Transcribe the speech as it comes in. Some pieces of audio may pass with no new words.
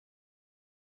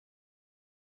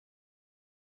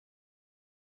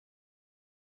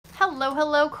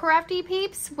Hello, crafty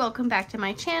peeps. Welcome back to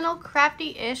my channel,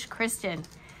 Crafty-ish-kristyn.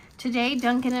 Today,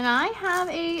 Duncan and I have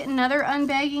another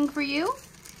unbagging for you.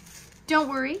 Don't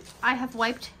worry, I have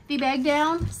wiped the bag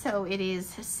down, so it is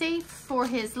safe for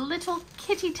his little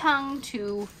kitty tongue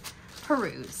to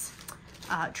peruse.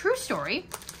 True story,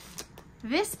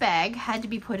 this bag had to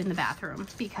be put in the bathroom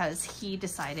because he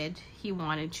decided he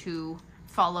wanted to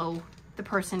follow the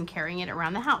person carrying it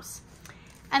around the house.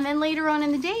 And then later on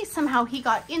in the day, somehow he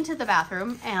got into the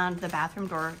bathroom and the bathroom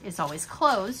door is always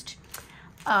closed.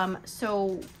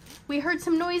 So we heard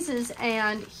some noises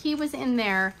and he was in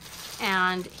there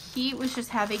and he was just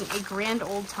having a grand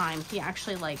old time. He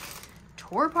actually like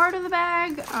tore part of the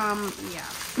bag. Yeah.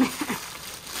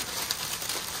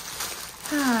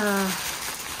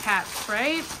 Cats,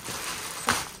 right?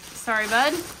 Sorry,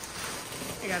 bud.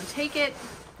 I gotta take it.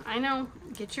 I know.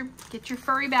 Get your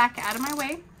furry back out of my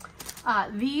way.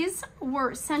 These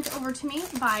were sent over to me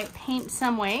by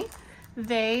paintsomeway.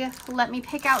 They let me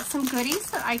pick out some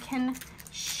goodies that I can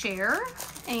share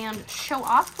and show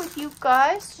off with you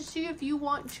guys to see if you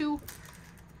want to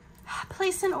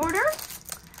place an order.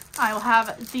 I will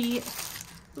have the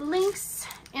links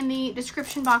in the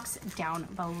description box down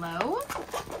below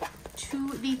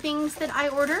to the things that I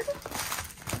ordered.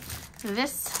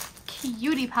 This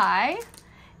cutie pie.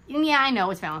 And yeah, I know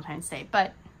it's Valentine's Day,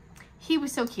 but he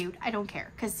was so cute. I don't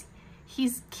care because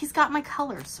he's got my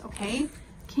colors, okay?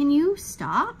 Can you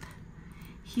stop?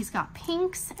 He's got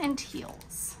pinks and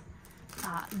teals.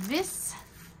 This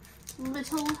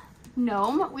little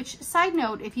gnome, which side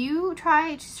note, if you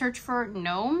try to search for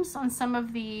gnomes on some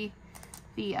of the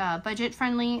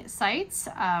budget-friendly sites,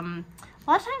 a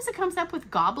lot of times it comes up with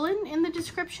goblin in the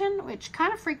description, which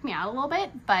kind of freaked me out a little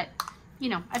bit, but you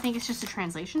know, I think it's just a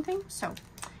translation thing. So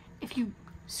if you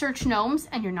search gnomes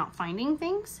and you're not finding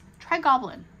things, try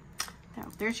goblin. Now,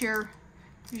 there's your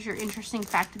interesting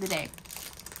fact of the day.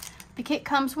 The kit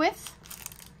comes with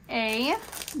a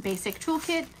basic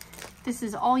toolkit. This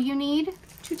is all you need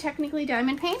to technically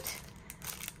diamond paint.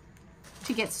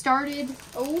 To get started,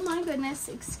 oh my goodness,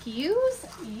 excuse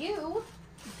you,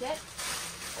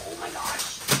 oh my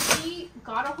gosh, he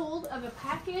got a hold of a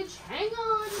package. Hang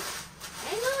on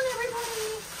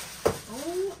everybody.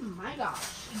 Oh my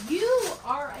gosh, you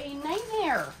are a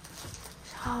nightmare.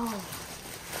 Oh,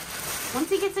 once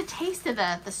he gets a taste of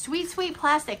the sweet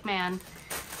plastic, man,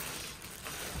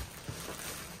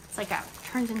 it's like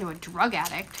turns into a drug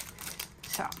addict.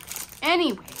 So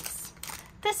anyways,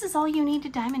 this is all you need to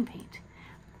diamond paint.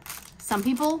 Some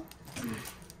people,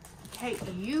 okay,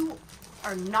 you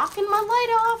are knocking my light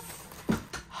off.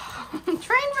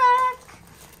 Train wreck.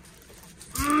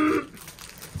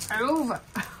 Over.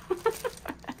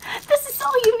 This is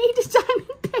all you need to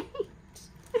diamond paint.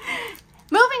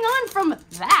 Moving on from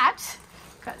that,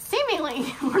 because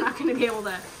seemingly we're not going to be able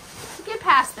to get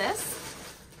past this.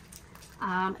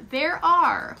 There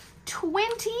are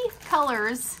 20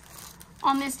 colors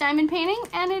on this diamond painting,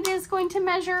 and it is going to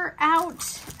measure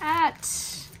out at,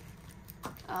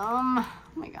 oh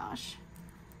my gosh,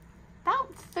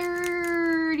 about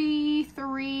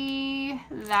 33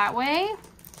 that way.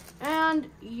 And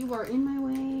you are in my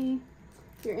way.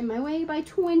 You're in my way by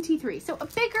 23. So a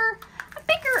bigger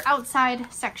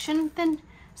outside section than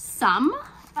some.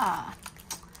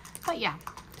 But yeah,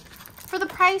 for the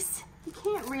price, you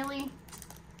can't really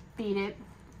beat it.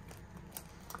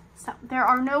 So there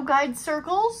are no guide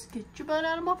circles. Get your butt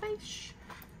out of my face.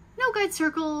 No guide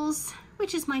circles,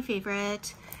 which is my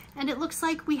favorite. And it looks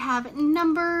like we have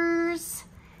numbers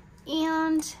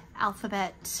and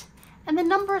alphabet. And the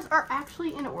numbers are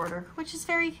actually in order, which is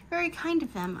very, very kind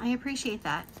of them. I appreciate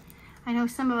that. I know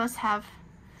some of us have,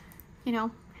 you know,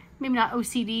 maybe not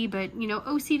OCD, but, you know,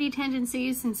 OCD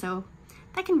tendencies. And so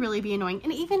that can really be annoying.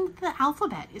 And even the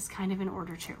alphabet is kind of in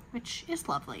order too, which is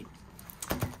lovely.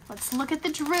 Let's look at the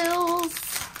drills.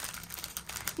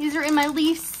 These are in my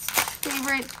least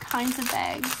favorite kinds of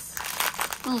bags,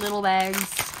 little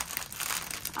bags.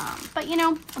 But, you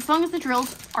know, as long as the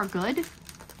drills are good,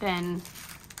 then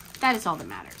that is all that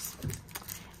matters.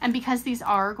 And because these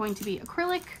are going to be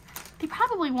acrylic, they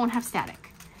probably won't have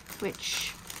static,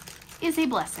 which is a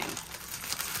blessing.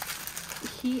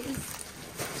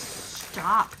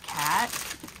 Stop, cat.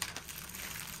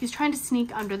 He's trying to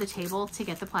sneak under the table to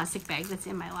get the plastic bag that's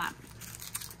in my lap.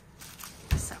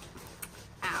 So,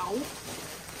 ow.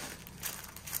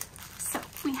 So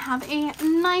we have a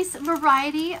nice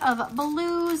variety of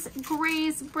blues,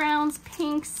 grays, browns,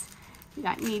 pinks. We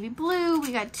got navy blue,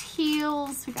 we got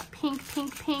teals, we got pink,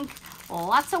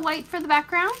 lots of white for the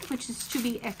background, which is to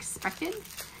be expected.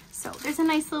 So there's a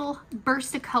nice little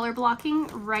burst of color blocking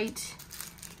right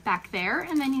back there.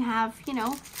 And then you have, you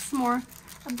know, some more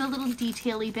of the little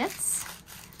detail-y bits.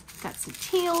 Got some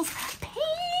teals,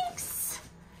 pinks.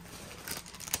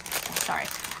 Sorry,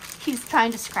 he's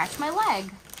trying to scratch my leg.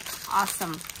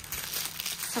 Awesome.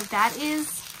 So that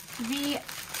is the, I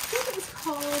think it was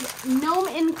called Gnome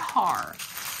in Car.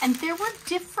 And there were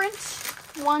different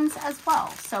ones as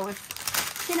well. So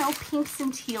if, you know, pinks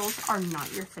and teals are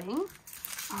not your thing,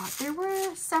 there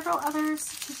were several others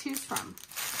to choose from.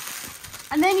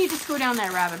 And then you just go down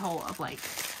that rabbit hole of like,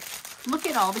 look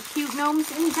at all the cute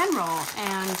gnomes in general.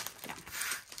 And yeah.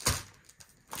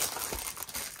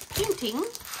 Painting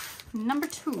number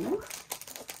 2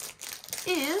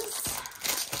 is,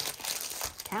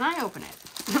 can I open it?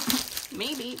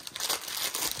 Maybe.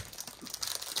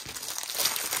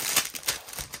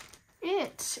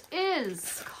 It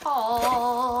is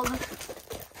called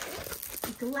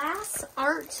Glass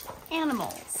Art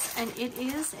Animals, and it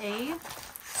is a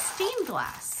stained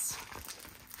glass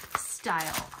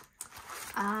style.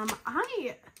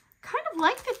 I kind of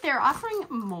like that they're offering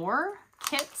more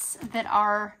kits that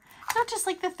are not just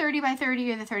like the 30 by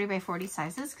 30 or the 30 by 40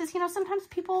 sizes, because, you know, sometimes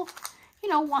people, you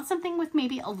know, want something with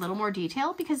maybe a little more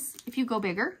detail, because if you go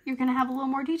bigger, you're going to have a little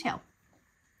more detail.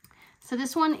 So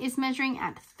this one is measuring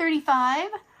at 35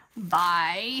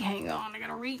 by, hang on, I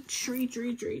gotta reach.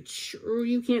 Oh,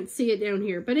 you can't see it down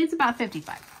here, but it's about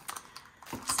 55.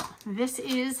 So this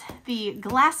is the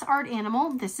Glass Art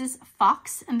Animal. This is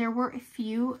Fox, and there were a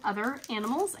few other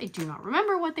animals. I do not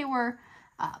remember what they were,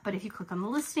 but if you click on the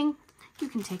listing, you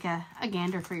can take a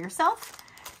gander for yourself.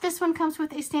 This one comes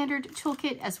with a standard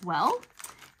toolkit as well.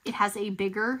 It has a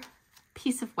bigger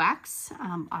piece of wax,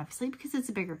 obviously, because it's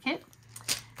a bigger kit.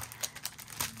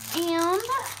 And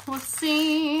let's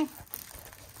see,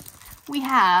 we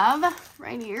have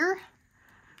right here,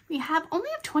 we only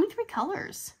have 23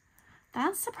 colors.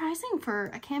 That's surprising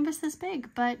for a canvas this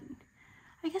big, but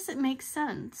I guess it makes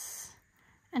sense.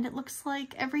 And it looks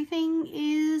like everything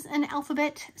is an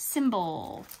alphabet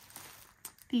symbol.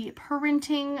 The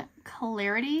printing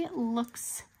clarity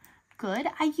looks good.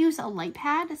 I use a light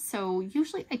pad, so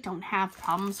usually I don't have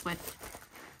problems with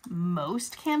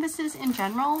most canvases in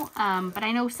general, but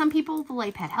I know some people the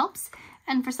light pad helps,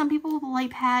 and for some people the light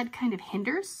pad kind of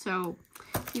hinders, so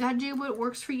you gotta do what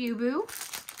works for you, boo.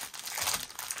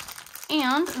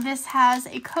 And this has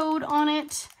a code on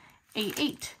it,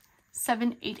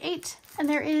 88788, and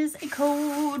there is a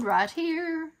code right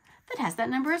here that has that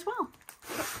number as well.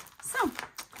 So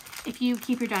if you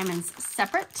keep your diamonds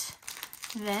separate,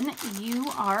 then you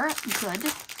are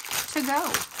good to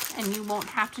go. And you won't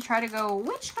have to try to go,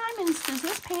 which diamonds does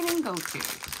this painting go to?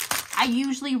 I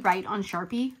usually write on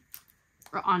Sharpie,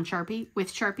 or on Sharpie,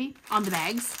 with Sharpie, on the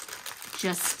bags,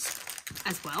 just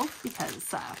as well,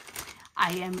 because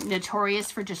I am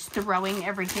notorious for just throwing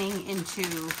everything into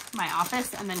my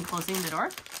office and then closing the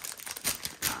door.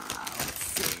 Let's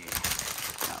see.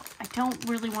 So I don't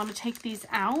really want to take these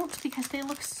out because they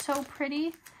look so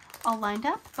pretty all lined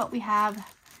up, but we have,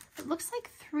 it looks like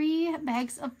 3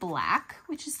 bags of black,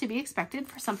 which is to be expected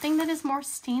for something that is more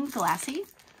stained glassy.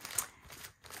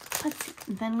 Let's see.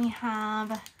 Then we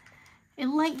have a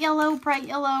light yellow, bright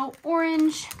yellow,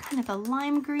 orange, kind of a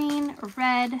lime green,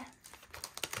 red,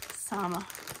 some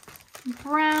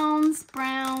browns,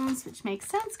 which makes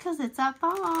sense because it's a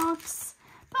fox.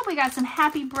 But we got some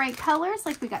happy bright colors,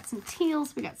 like we got some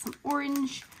teals, we got some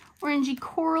orangey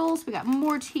corals, we got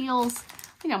more teals,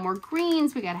 we got more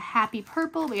greens, we got a happy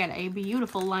purple, we got a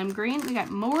beautiful lime green, we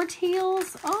got more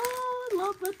teals. Oh, I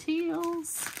love the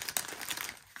teals.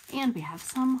 And we have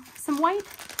some white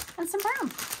and some brown.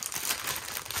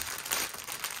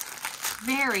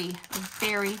 Very,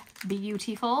 very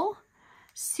beautiful.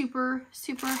 Super,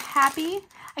 super happy.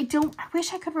 I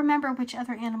wish I could remember which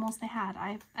other animals they had.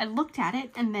 I looked at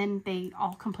it and then they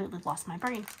all completely lost my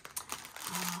brain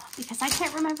because I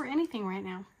can't remember anything right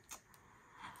now.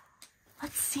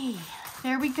 Let's see.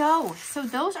 There we go. So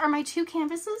those are my 2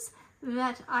 canvases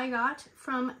that I got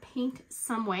from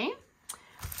paintsomeway.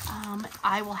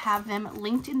 I will have them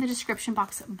linked in the description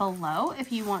box below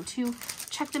if you want to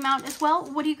check them out as well.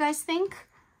 What do you guys think?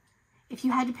 If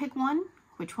you had to pick one,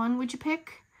 which one would you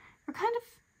pick? They're kind of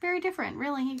very different,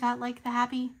 really. You got like the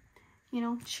happy, you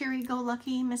know,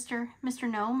 cheery-go-lucky Mr.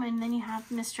 Gnome, and then you have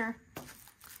Mr.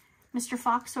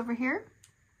 Fox over here.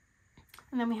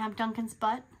 And then we have Duncan's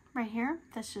butt right here.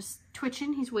 That's just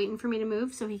twitching. He's waiting for me to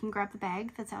move so he can grab the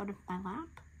bag that's out of my lap.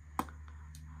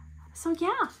 So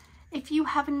yeah, if you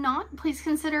have not, please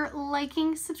consider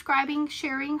liking, subscribing,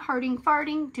 sharing, hearting,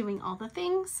 farting, doing all the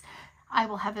things. I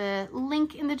will have a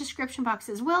link in the description box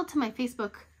as well to my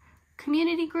Facebook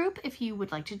community group if you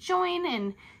would like to join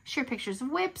and share pictures of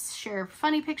whips, share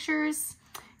funny pictures,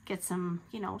 get some,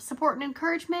 you know, support and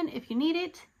encouragement if you need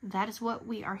it. That is what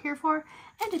we are here for.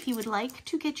 And if you would like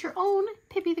to get your own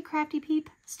Pippy the Crafty Peep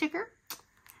sticker,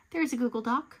 there's a Google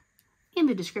Doc in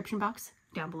the description box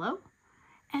down below.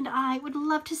 And I would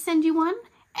love to send you one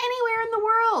anywhere in the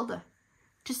world.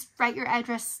 Just write your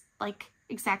address like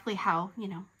exactly how, you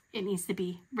know, it needs to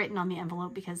be written on the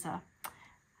envelope, because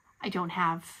I don't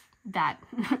have that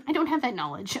I don't have that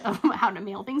knowledge of how to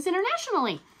mail things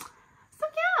internationally. So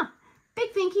yeah,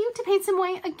 big thank you to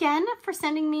Paintsomeway again for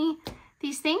sending me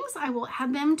these things. I will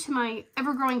add them to my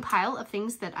ever-growing pile of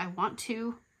things that I want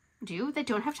to do that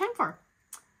don't have time for.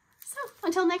 So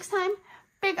until next time,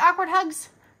 big awkward hugs.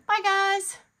 Bye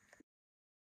guys.